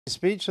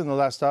Speech in the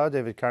last hour,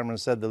 David Cameron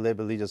said the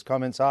Labour leader's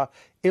comments are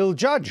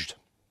ill-judged.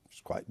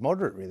 It's quite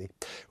moderate, really.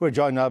 We're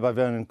joined now by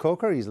Vernon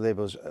Coaker. He's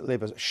Labour's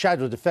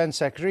Shadow Defence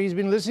Secretary. He's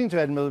been listening to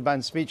Ed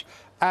Miliband's speech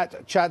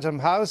at Chatham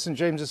House in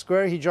James's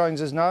Square. He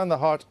joins us now in the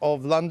heart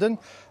of London.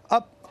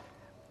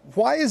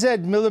 Why is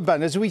Ed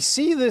Miliband, as we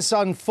see this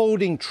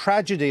unfolding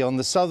tragedy on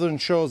the southern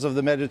shores of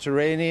the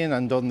Mediterranean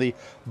and on the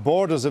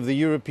borders of the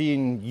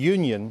European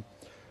Union,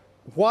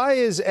 why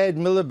is Ed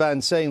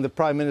Miliband saying the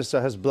Prime Minister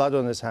has blood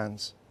on his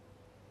hands?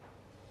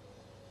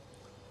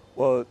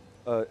 Well,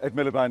 Ed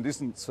Miliband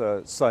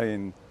isn't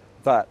saying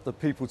that the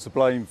people to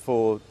blame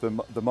for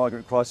the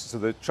migrant crisis are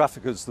the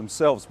traffickers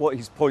themselves. What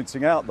he's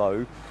pointing out,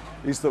 though,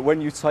 is that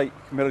when you take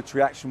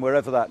military action,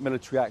 wherever that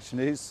military action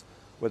is,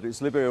 whether it's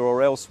Libya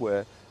or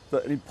elsewhere,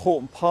 that an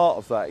important part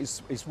of that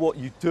is what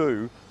you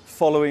do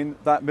following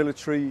that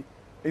military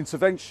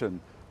intervention,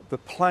 the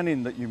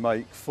planning that you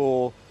make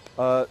for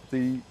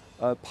the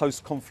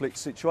post-conflict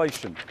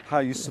situation, how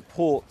you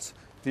support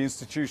the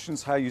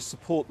institutions, how you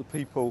support the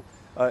people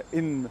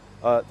in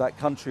that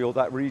country or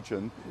that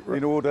region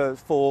in order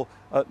for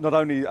not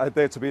only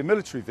there to be a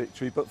military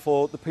victory, but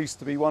for the peace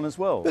to be won as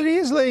well. But he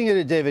is laying it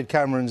at David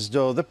Cameron's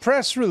door. The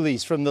press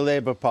release from the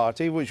Labour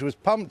Party, which was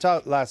pumped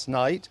out last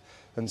night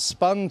and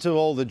spun to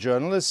all the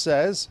journalists,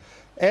 says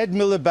Ed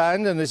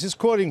Miliband, and this is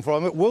quoting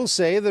from it, will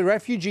say the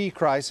refugee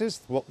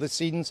crisis, what the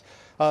scenes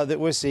that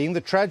we're seeing,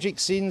 the tragic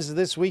scenes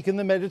this week in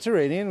the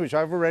Mediterranean, which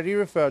I've already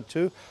referred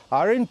to,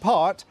 are in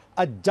part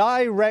a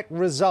direct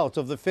result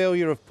of the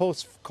failure of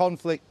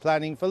post-conflict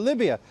planning for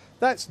Libya.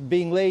 That's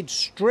being laid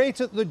straight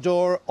at the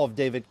door of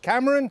David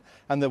Cameron,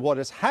 and that what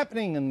is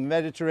happening in the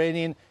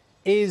Mediterranean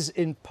is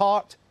in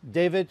part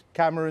David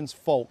Cameron's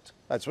fault.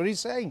 That's what he's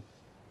saying.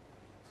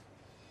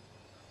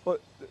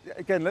 But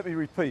again, let me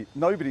repeat,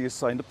 nobody is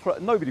saying,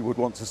 nobody would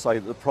want to say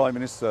that the Prime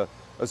Minister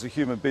as a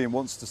human being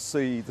wants to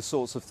see the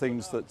sorts of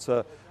things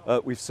that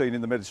we've seen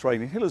in the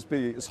Mediterranean. He'll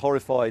be as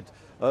horrified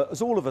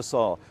as all of us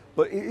are.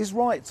 But it is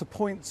right to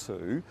point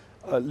to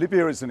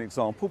Libya as an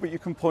example, but you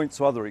can point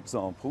to other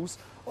examples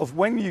of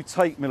when you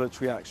take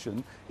military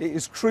action, it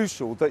is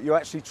crucial that you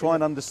actually try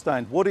and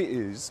understand what it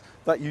is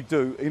that you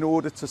do in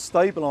order to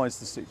stabilise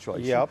the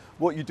situation,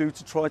 what you do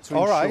to try to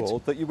ensure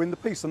that you win the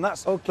peace. And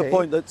that's the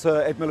point that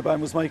Ed Miliband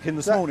was making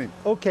this morning.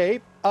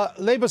 OK.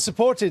 Labour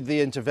supported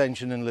the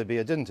intervention in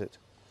Libya, didn't it?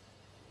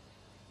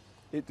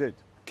 It did.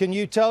 Can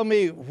you tell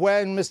me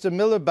when Mr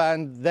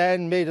Miliband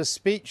then made a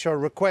speech or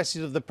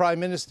requested of the Prime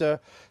Minister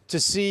to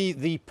see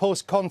the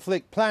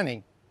post-conflict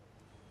planning?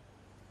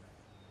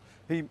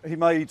 He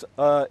made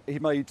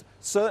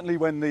certainly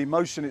when the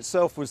motion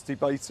itself was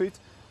debated,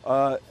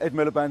 Ed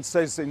Miliband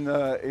says in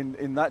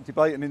that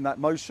debate and in that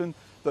motion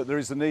that there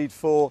is a need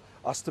for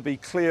us to be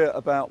clear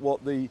about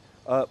what the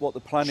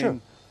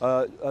planning,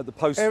 the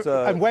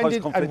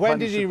post-conflict planning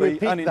did he repeat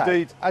that?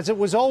 Indeed, as it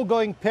was all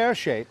going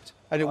pear-shaped,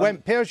 and it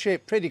went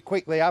pear-shaped pretty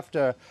quickly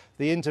after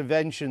the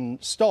intervention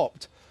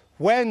stopped.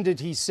 When did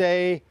he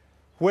say,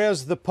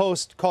 where's the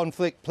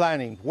post-conflict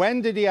planning?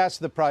 When did he ask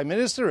the Prime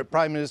Minister at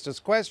Prime Minister's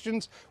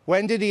questions?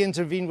 When did he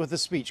intervene with a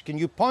speech? Can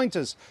you point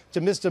us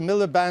to Mr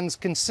Miliband's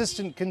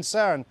consistent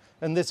concern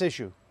in this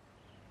issue?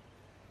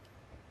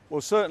 Well,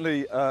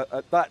 certainly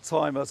at that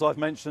time, as I've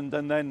mentioned,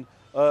 and then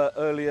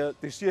earlier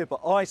this year, but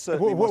I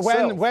certainly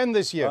myself, when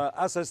this year?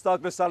 As has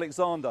Douglas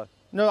Alexander.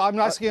 No, I'm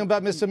asking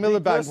about Mr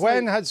Miliband.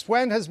 When has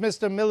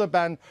Mr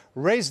Miliband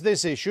raised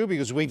this issue?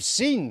 Because we've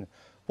seen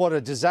what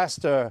a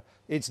disaster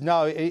it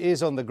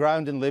is on the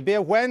ground in Libya.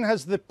 When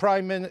has the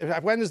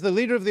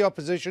leader of the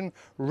opposition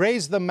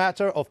raised the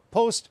matter of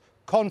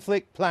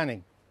post-conflict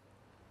planning?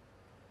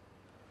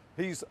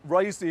 He's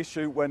raised the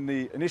issue when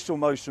the initial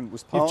motion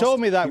was passed. You've told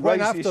me that. He when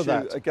raised after the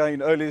issue that?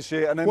 Again earlier this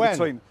year, and then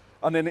when?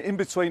 And then in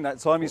between that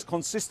time, he's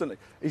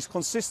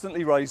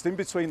consistently raised, in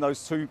between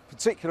those two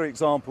particular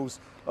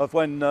examples of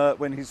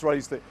when he's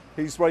raised it,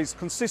 he's raised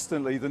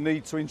consistently the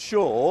need to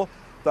ensure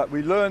that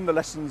we learn the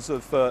lessons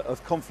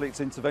of conflict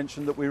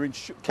intervention, that we're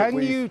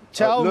Can you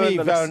tell me,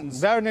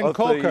 Vernon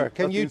Coaker,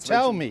 can you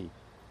tell me,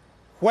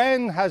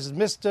 when has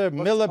Mr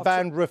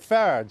Miliband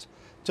referred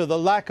to the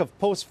lack of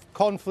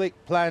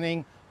post-conflict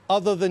planning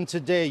other than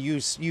today? You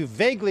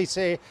vaguely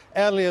say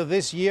earlier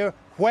this year.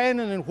 When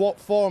and in what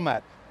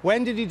format?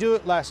 When did he do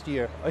it last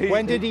year?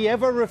 When did he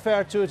ever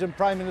refer to it in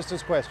Prime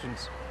Minister's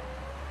questions?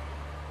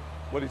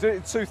 Well, he did it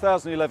in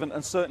 2011,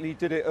 and certainly he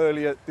did it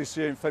earlier this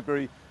year in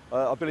February,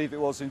 I believe it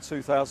was in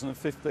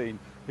 2015.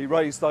 He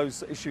raised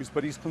those issues,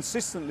 but he's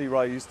consistently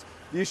raised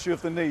the issue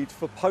of the need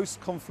for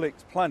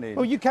post-conflict planning.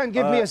 Oh, you can't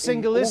give me a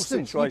single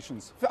instance.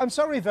 I'm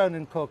sorry,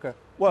 Vernon Coaker.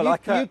 Well, I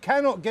can't. You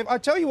cannot give... I'll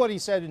tell you what he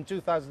said in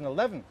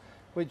 2011,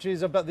 which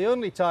is about the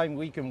only time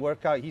we can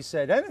work out he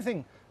said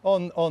anything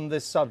on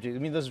this subject. I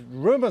mean, there's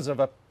rumours of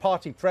a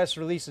party press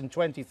release in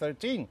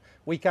 2013.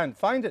 We can't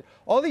find it.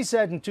 All he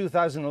said in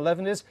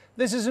 2011 is,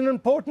 this is an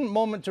important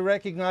moment to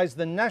recognise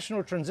the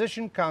National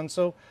Transition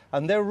Council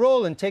and their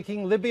role in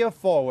taking Libya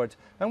forward.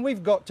 And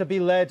we've got to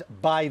be led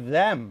by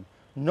them,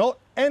 not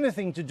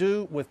anything to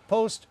do with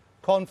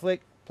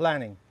post-conflict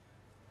planning.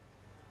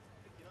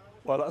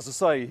 Well, as I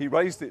say, he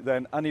raised it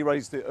then, and he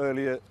raised it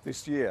earlier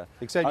this year.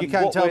 Except you And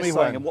can't what tell we're me saying,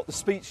 when. and what the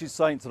speech is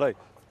saying today.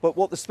 But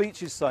what the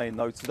speech is saying,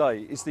 though,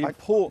 today is the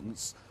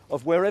importance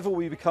of wherever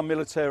we become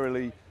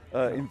militarily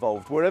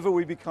involved, wherever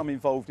we become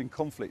involved in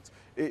conflict,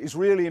 it is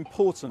really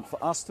important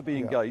for us to be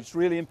engaged,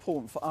 really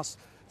important for us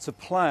to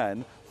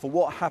plan for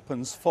what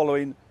happens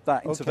following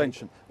that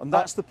intervention. And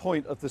that's the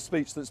point of the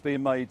speech that's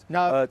being made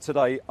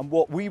today, and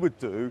what we would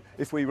do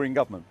if we were in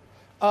government.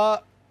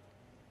 The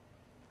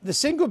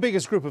single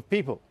biggest group of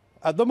people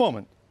at the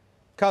moment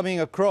coming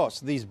across,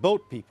 these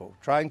boat people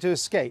trying to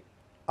escape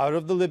out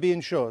of the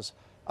Libyan shores,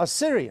 are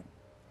Syrian.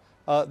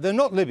 They're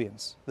not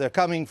Libyans. They're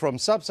coming from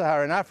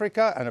sub-Saharan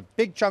Africa, and a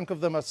big chunk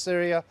of them are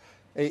Syria,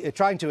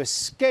 trying to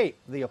escape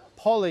the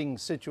appalling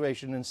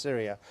situation in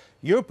Syria.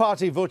 Your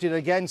party voted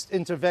against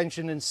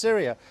intervention in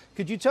Syria.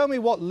 Could you tell me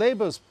what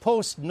Labour's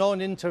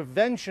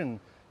post-non-intervention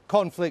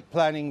conflict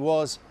planning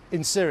was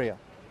in Syria?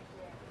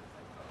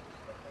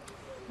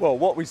 Well,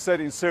 what we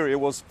said in Syria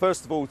was,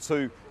 first of all,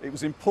 it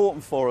was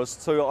important for us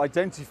to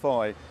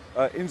identify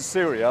in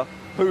Syria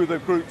who the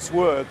groups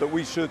were that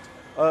we should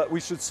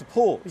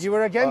support. You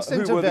were against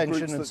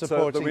intervention and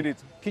supporting.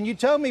 Can you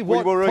tell me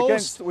what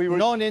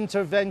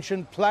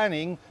post-non-intervention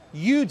planning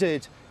you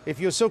did,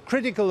 if you're so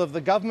critical of the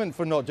government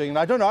for not doing it?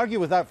 I don't argue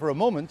with that for a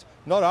moment,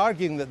 not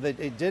arguing that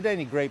it did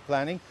any great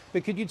planning,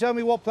 but could you tell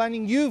me what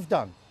planning you've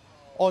done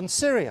on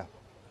Syria?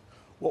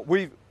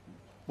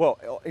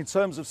 Well, in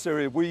terms of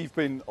Syria, we've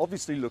been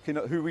obviously looking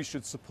at who we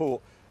should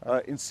support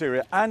in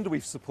Syria, and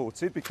we've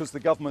supported, because the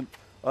government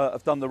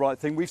have done the right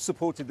thing, we've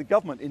supported the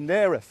government in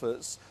their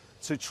efforts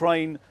to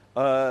train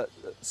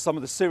some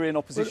of the Syrian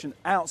opposition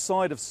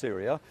outside of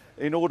Syria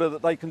in order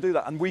that they can do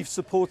that. And we've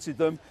supported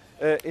them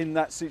in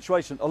that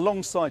situation.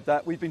 Alongside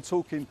that, we've been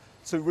talking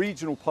to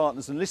regional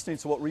partners and listening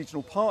to what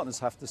regional partners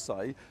have to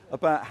say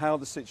about how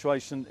the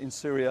situation in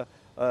Syria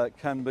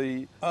can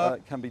be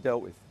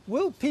dealt with.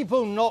 Will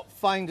people not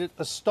find it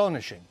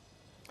astonishing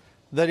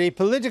that a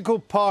political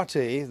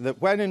party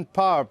that, when in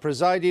power,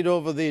 presided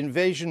over the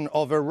invasion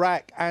of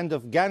Iraq and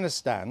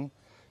Afghanistan,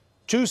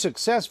 two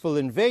successful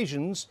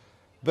invasions,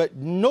 but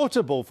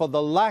notable for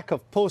the lack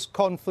of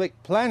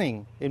post-conflict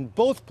planning in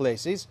both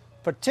places,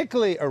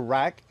 particularly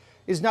Iraq,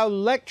 is now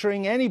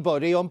lecturing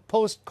anybody on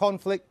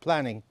post-conflict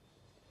planning?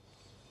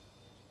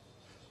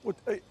 Well,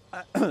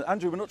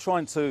 Andrew, we're not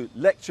trying to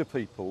lecture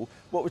people.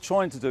 What we're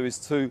trying to do is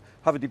to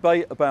have a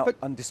debate about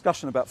and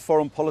discussion about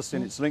foreign policy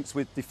and its links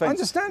with defence. I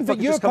understand,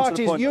 but your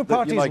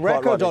party's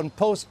record on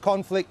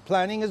post-conflict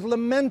planning is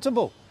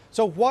lamentable.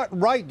 So what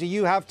right do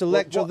you have to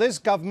lecture this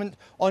government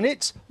on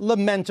its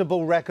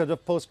lamentable record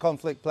of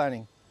post-conflict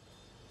planning?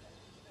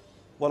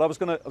 Well, I was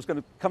going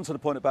to come to the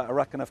point about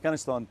Iraq and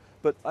Afghanistan,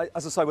 but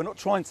as I say, we're not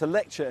trying to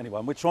lecture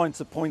anyone. We're trying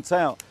to point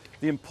out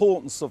the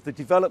importance of the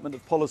development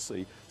of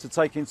policy to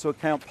take into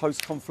account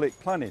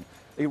post-conflict planning.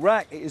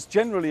 Iraq is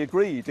generally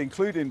agreed,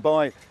 including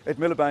by Ed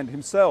Miliband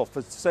himself,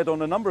 has said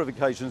on a number of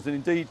occasions, and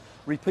indeed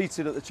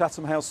repeated at the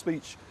Chatham House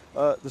speech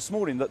this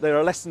morning, that there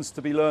are lessons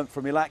to be learned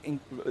from Iraq,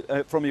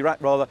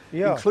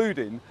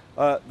 including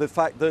the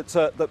fact that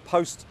that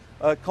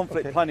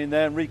post-conflict planning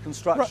there and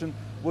reconstruction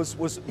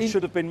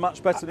should have been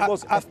much better than it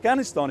was.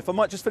 Afghanistan, if I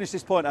might just finish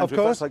this point, Andrew,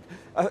 of course.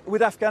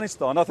 With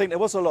Afghanistan, I think there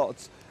was a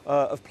lot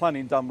of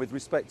planning done with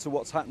respect to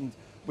what's happened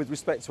with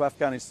respect to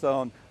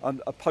Afghanistan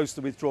and post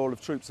the withdrawal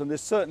of troops, and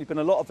there's certainly been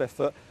a lot of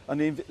effort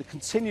and the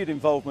continued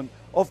involvement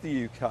of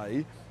the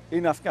UK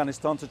in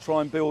Afghanistan to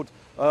try and build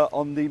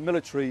on the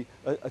military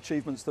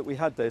achievements that we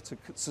had there to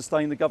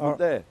sustain the government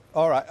there.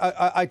 All right,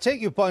 I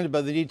take your point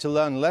about the need to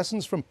learn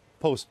lessons from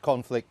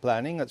post-conflict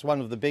planning. That's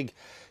one of the big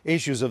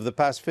issues of the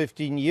past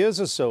 15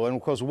 years or so. And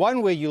of course,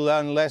 one way you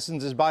learn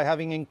lessons is by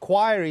having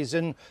inquiries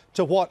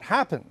into what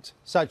happened,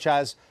 such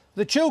as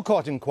the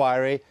Chilcot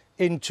inquiry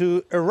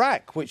into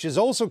Iraq, which is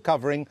also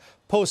covering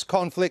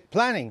post-conflict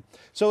planning.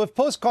 So if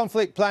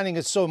post-conflict planning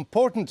is so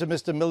important to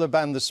Mr.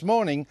 Miliband this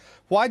morning,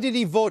 why did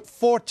he vote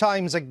 4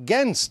 times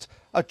against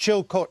a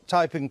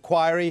Chilcot-type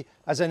inquiry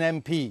as an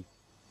MP?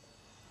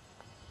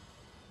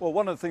 Well,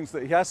 one of the things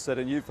that he has said,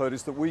 and you've heard,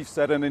 is that we've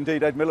said, and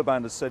indeed Ed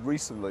Miliband has said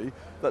recently,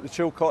 that the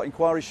Chilcot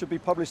inquiry should be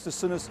published as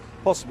soon as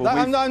possible.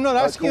 I'm not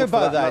asking you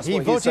about that. He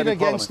voted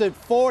against it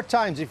 4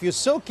 times. If you're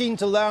so keen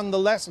to learn the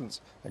lessons,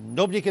 and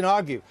nobody can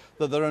argue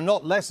that there are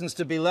not lessons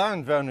to be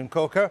learned, Vernon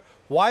Coaker,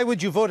 why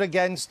would you vote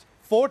against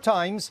 4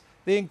 times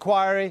the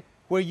inquiry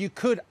where you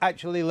could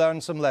actually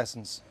learn some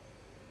lessons?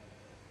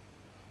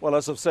 Well,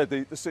 as I've said,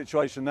 the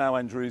situation now,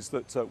 Andrew, is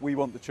that we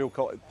want the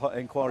Chilcot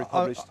inquiry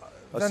published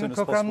as soon as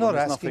possible. I'm not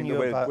There's asking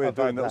nothing you that we're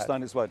doing that. that'll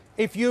stand its way.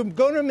 If you're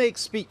going to make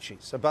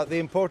speeches about the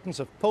importance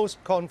of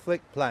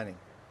post-conflict planning,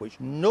 which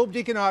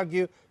nobody can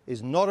argue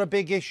is not a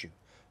big issue,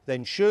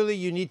 then surely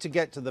you need to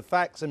get to the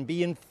facts and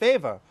be in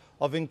favour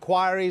of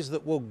inquiries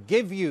that will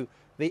give you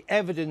the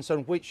evidence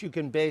on which you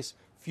can base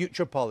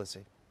future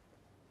policy.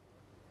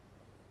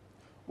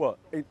 Well,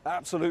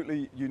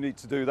 absolutely you need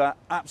to do that.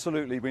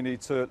 Absolutely we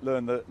need to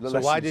learn the lessons. So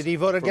why did he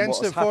vote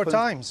against it 4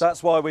 times?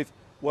 That's why we've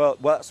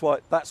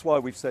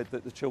said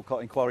that the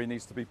Chilcot inquiry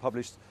needs to be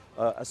published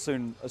as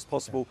soon as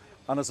possible.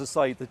 And as I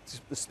say,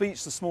 the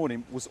speech this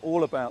morning was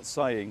all about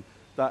saying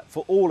that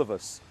for all of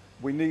us,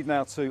 we need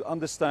now to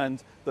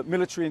understand that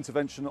military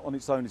intervention on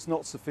its own is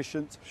not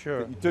sufficient.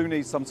 Sure. That you do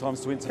need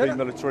sometimes to intervene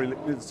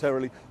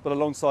militarily, but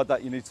alongside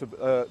that you need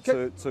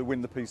to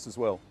win the peace as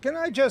well. Can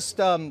I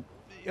just, I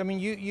mean,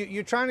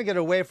 you're trying to get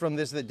away from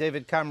this, that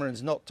David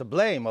Cameron's not to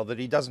blame or that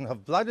he doesn't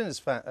have blood in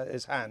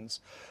his hands.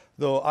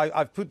 Though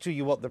I've put to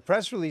you what the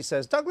press release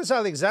says. Douglas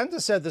Alexander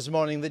said this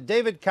morning that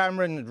David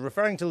Cameron,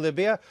 referring to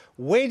Libya,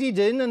 waded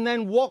in and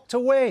then walked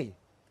away.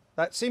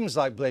 That seems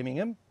like blaming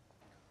him.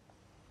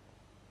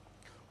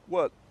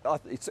 Well,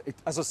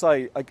 as I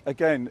say,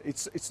 again,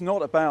 it's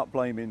not about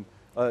blaming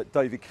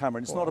David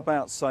Cameron. It's not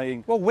about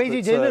saying... Well,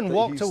 waded in and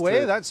walked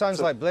away? That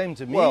sounds like blame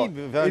to me,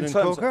 Vernon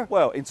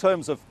Coaker. In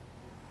terms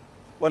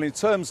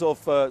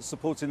of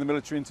supporting the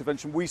military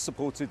intervention, we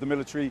supported the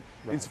military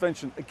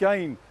intervention.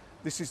 Again,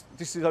 this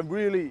is a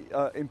really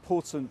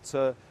important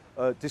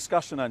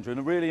discussion, Andrew, and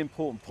a really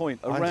important point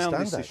around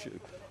this issue.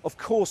 Of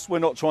course, we're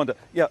not trying to.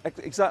 Yeah,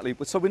 exactly.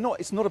 But so we're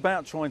not. It's not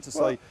about trying to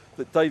say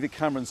that David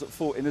Cameron's at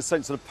fault in a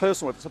sense of a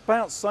personal. It's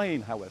about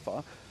saying,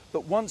 however,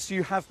 that once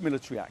you have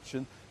military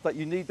action, that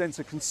you need then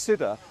to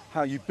consider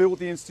how you build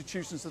the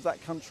institutions of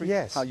that country,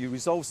 how you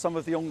resolve some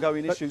of the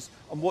ongoing issues,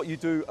 and what you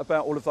do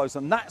about all of those.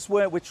 And that's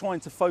where we're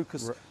trying to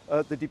focus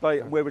the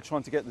debate and where we're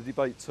trying to get the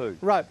debate to.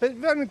 Right, but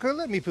Vernon,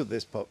 let me put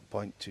this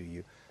point to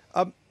you.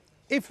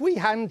 If we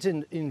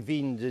hadn't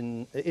intervened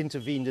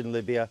in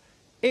Libya,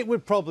 it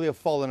would probably have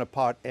fallen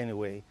apart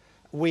anyway.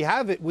 We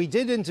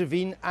did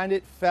intervene and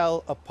it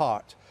fell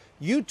apart.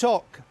 You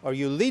talk, or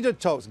your leader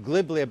talks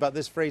glibly about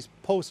this phrase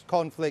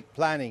post-conflict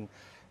planning.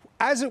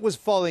 As it was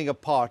falling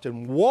apart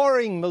and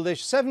warring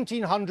militias,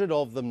 1,700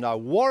 of them now,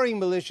 warring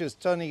militias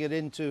turning it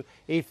into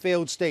a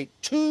failed state,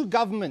 2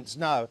 governments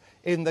now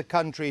in the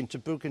country, in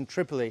Tobruk and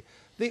Tripoli,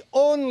 the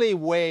only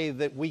way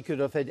that we could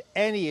have had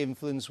any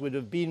influence would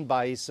have been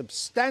by a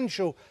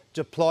substantial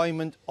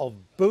deployment of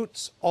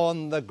boots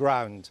on the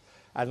ground.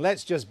 And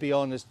let's just be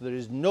honest, there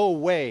is no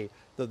way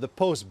that the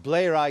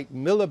post-Blairite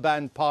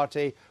Miliband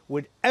party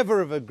would ever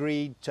have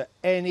agreed to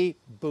any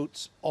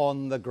boots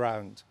on the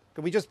ground.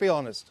 Can we just be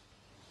honest?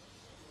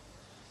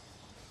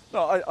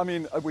 No, I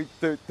mean,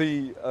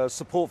 the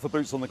support for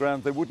boots on the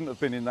ground, they wouldn't have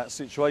been in that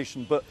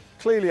situation. But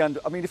clearly, and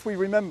I mean, if we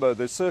remember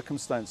the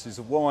circumstances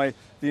of why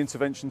the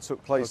intervention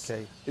took place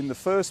in the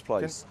first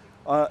place,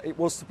 it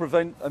was to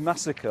prevent a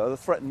massacre, a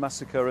threatened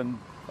massacre, and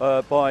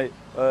by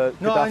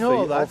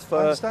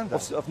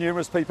Gaddafi of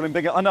numerous people in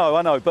Bingham. I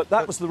know, but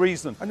that was the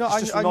reason. I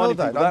know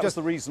that. That was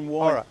the reason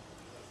why. All right.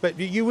 But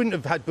you wouldn't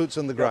have had boots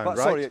on the ground, right?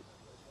 Sorry.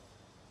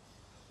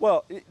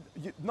 Well,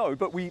 no,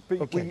 but we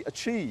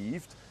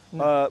achieved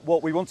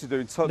what we wanted to do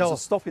in terms of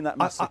stopping that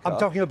massacre. I'm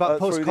talking about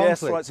post-conflict.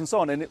 Through the airstrikes and so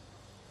on.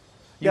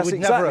 Yes,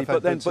 exactly.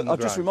 But I'm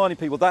just reminding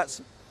people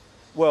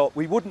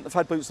we wouldn't have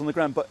had boots on the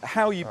ground, but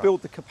how you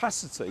build the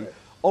capacity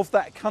of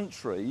that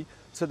country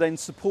to then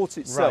support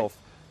itself,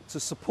 to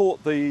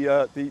support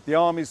the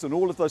armies and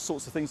all of those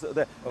sorts of things that are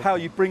there, how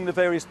you bring the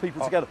various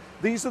people together.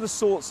 These are the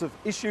sorts of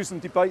issues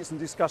and debates and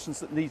discussions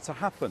that need to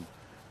happen.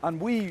 And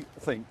we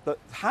think that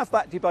have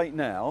that debate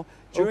now,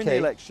 during the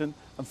election,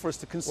 and for us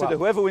to consider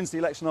whoever wins the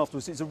election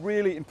afterwards, it's a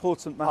really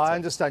important matter. I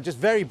understand. Just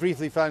very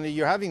briefly, finally,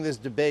 you're having this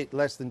debate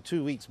less than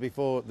 2 weeks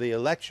before the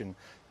election.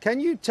 Can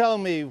you tell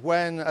me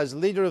when, as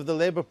leader of the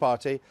Labour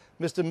Party,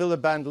 Mr.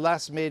 Miliband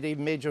last made a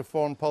major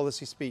foreign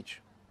policy speech?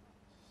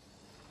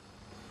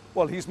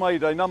 Well, he's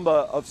made a number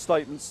of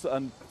statements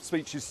and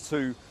speeches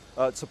to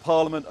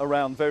Parliament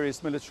around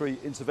various military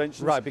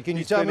interventions. Right, but can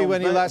you tell me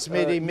when he last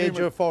made a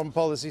major foreign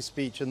policy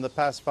speech in the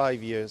past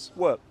 5 years?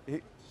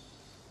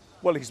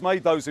 Well, he's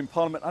made those in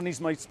Parliament, and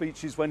he's made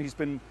speeches when he's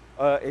been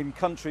in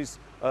countries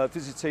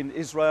visiting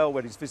Israel,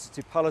 when he's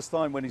visited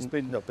Palestine, when he's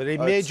been but a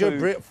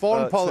major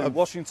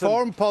Washington.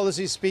 Foreign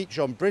policy speech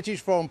on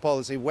British foreign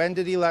policy. When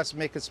did he last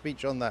make a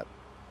speech on that?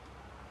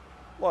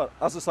 Well,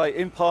 as I say,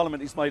 in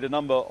Parliament he's made a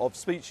number of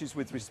speeches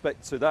with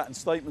respect to that and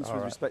statements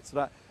with respect to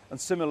that, and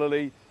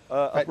similarly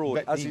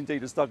abroad, as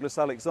indeed as Douglas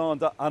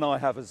Alexander and I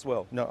have as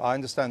well. No, I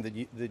understand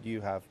that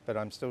you have, but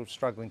I'm still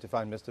struggling to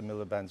find Mr.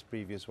 Miliband's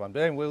previous one.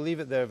 But anyway, we'll leave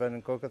it there,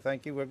 Vernon Coaker.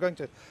 Thank you. We're going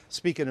to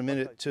speak in a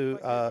minute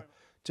to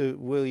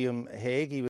William Hague.